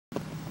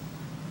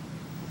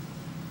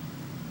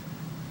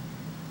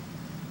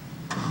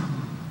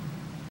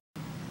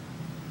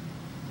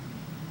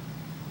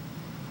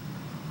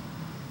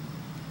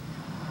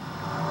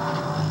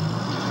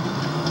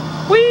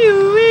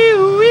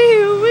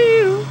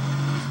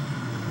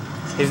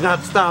He's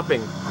not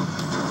stopping.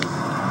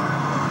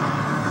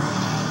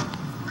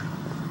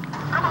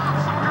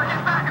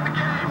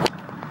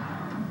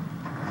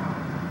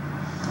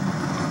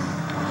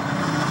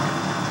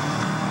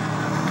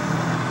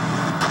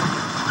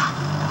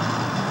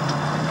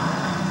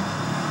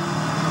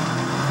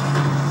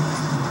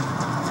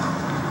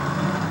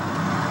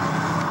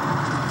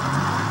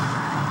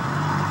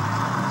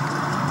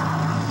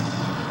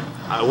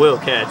 I will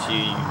catch you,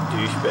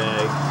 you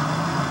douchebag.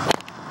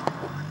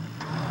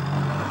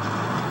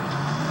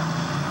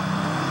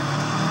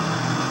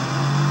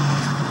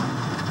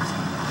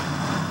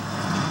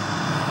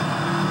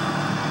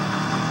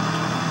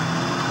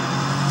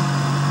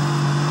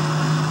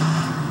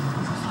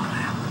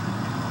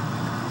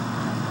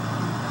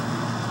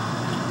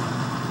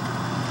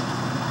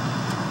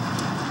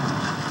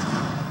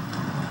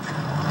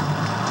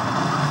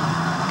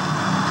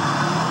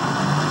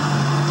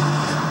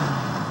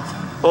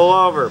 Pull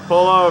over,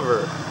 pull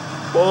over.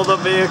 Pull the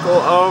vehicle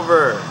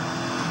over,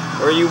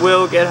 or you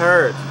will get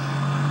hurt.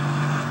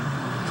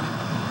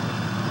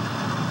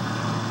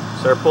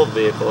 Sir, pull the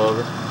vehicle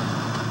over.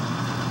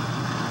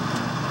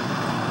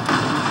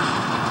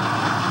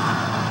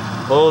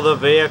 Pull the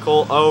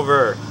vehicle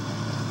over.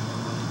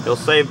 You'll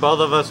save both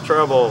of us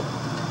trouble.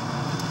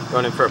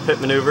 Going in for a pit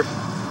maneuver.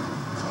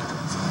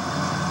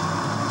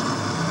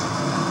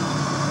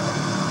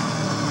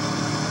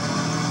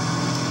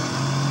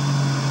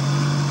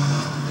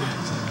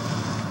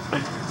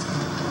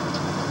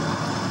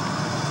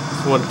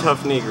 One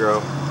tough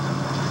Negro.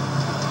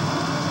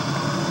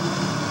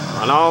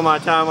 On all my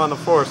time on the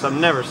force, I've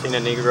never seen a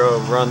Negro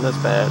run this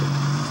bad.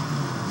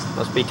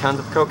 Must be tons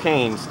of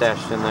cocaine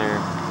stashed in there.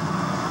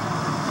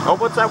 Oh,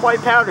 what's that white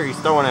powder he's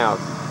throwing out?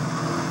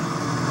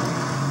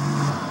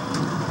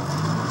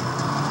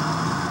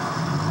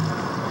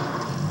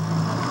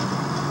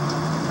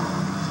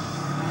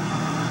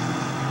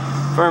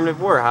 Affirmative,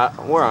 we're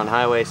on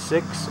Highway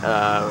 6.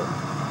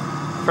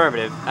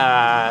 Affirmative.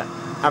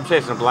 I'm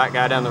chasing a black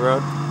guy down the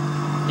road.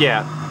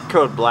 Yeah,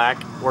 code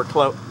black. We're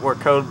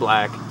code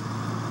black.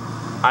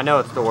 I know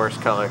it's the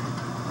worst color.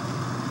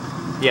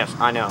 Yes,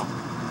 I know.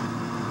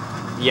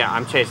 Yeah,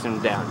 I'm chasing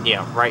him down.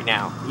 Yeah, right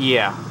now.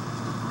 Yeah.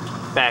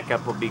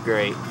 Backup would be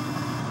great.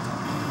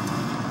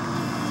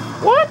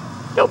 What?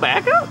 No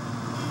backup?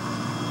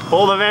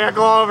 Pull the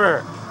vehicle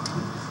over.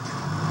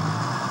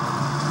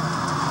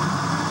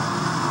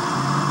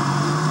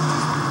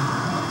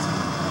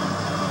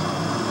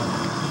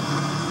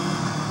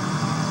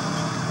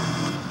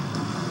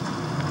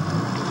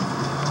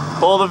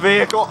 Pull the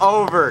vehicle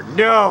over.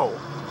 No!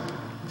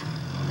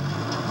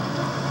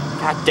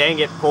 God dang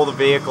it, pull the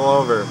vehicle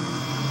over.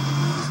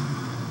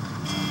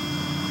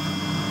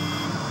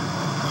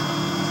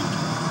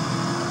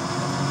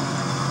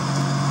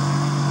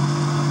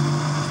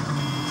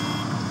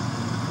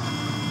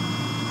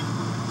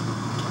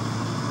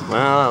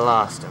 Well, I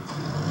lost him.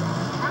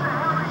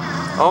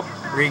 Oh,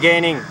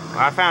 regaining.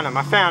 I found him,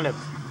 I found him.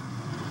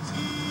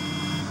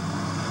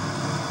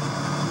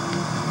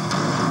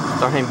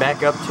 Starting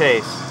back up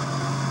chase.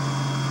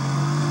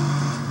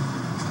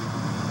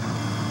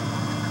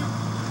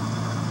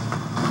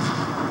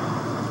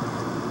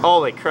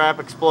 Holy crap,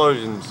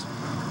 explosions.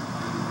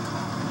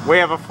 We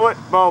have a foot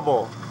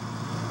mobile.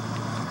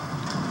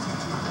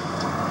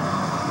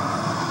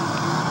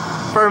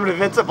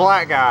 Affirmative, it's a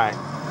black guy.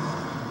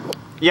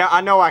 Yeah, I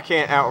know I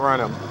can't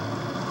outrun him.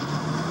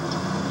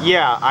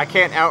 Yeah, I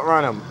can't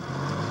outrun him.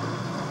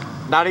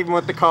 Not even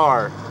with the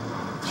car.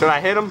 Should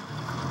I hit him?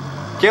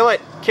 Kill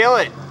it! Kill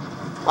it!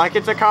 Like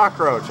it's a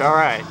cockroach,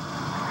 alright.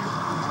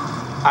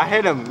 I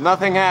hit him,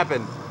 nothing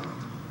happened.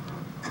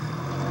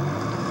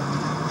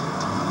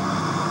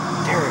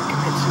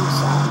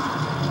 Suicide.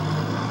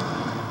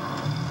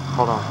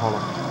 Hold on, hold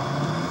on.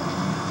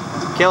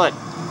 Kill it.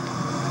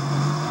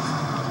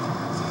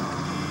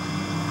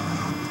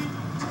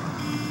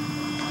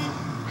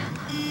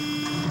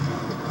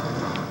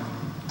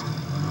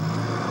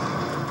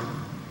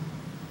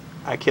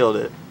 I killed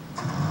it.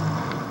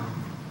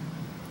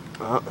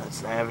 Well,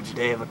 that's the average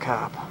day of a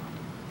cop.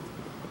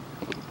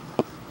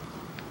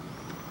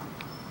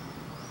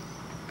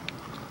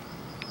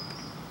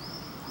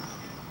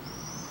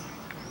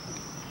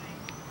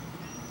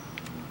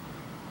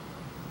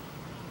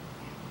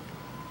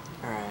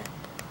 Alright.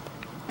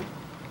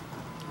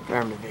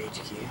 Affirmative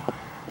HQ.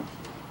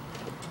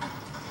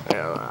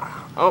 Well,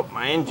 oh,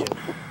 my engine.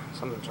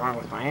 Something's wrong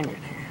with my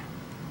engine here.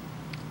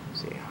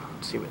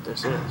 Let's see what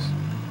this is.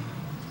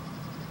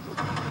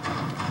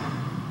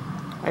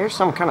 I hear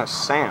some kind of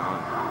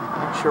sound.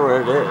 Not sure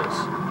what it is.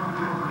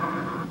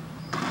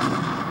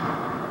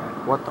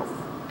 What the f...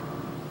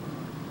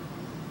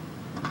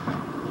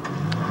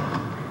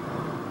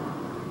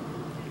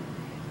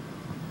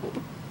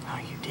 Oh,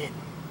 you didn't.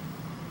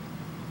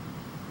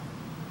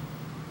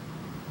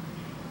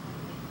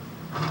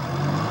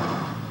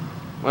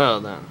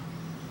 Well then.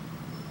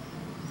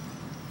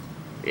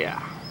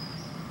 Yeah.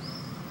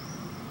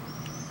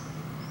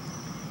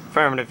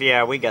 Affirmative,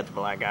 yeah, we got the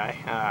black guy.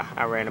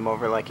 I ran him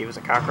over like he was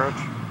a cockroach.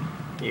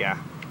 Yeah.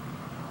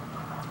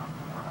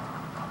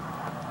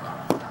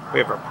 We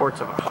have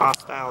reports of a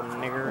hostile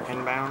nigger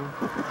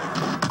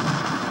inbound.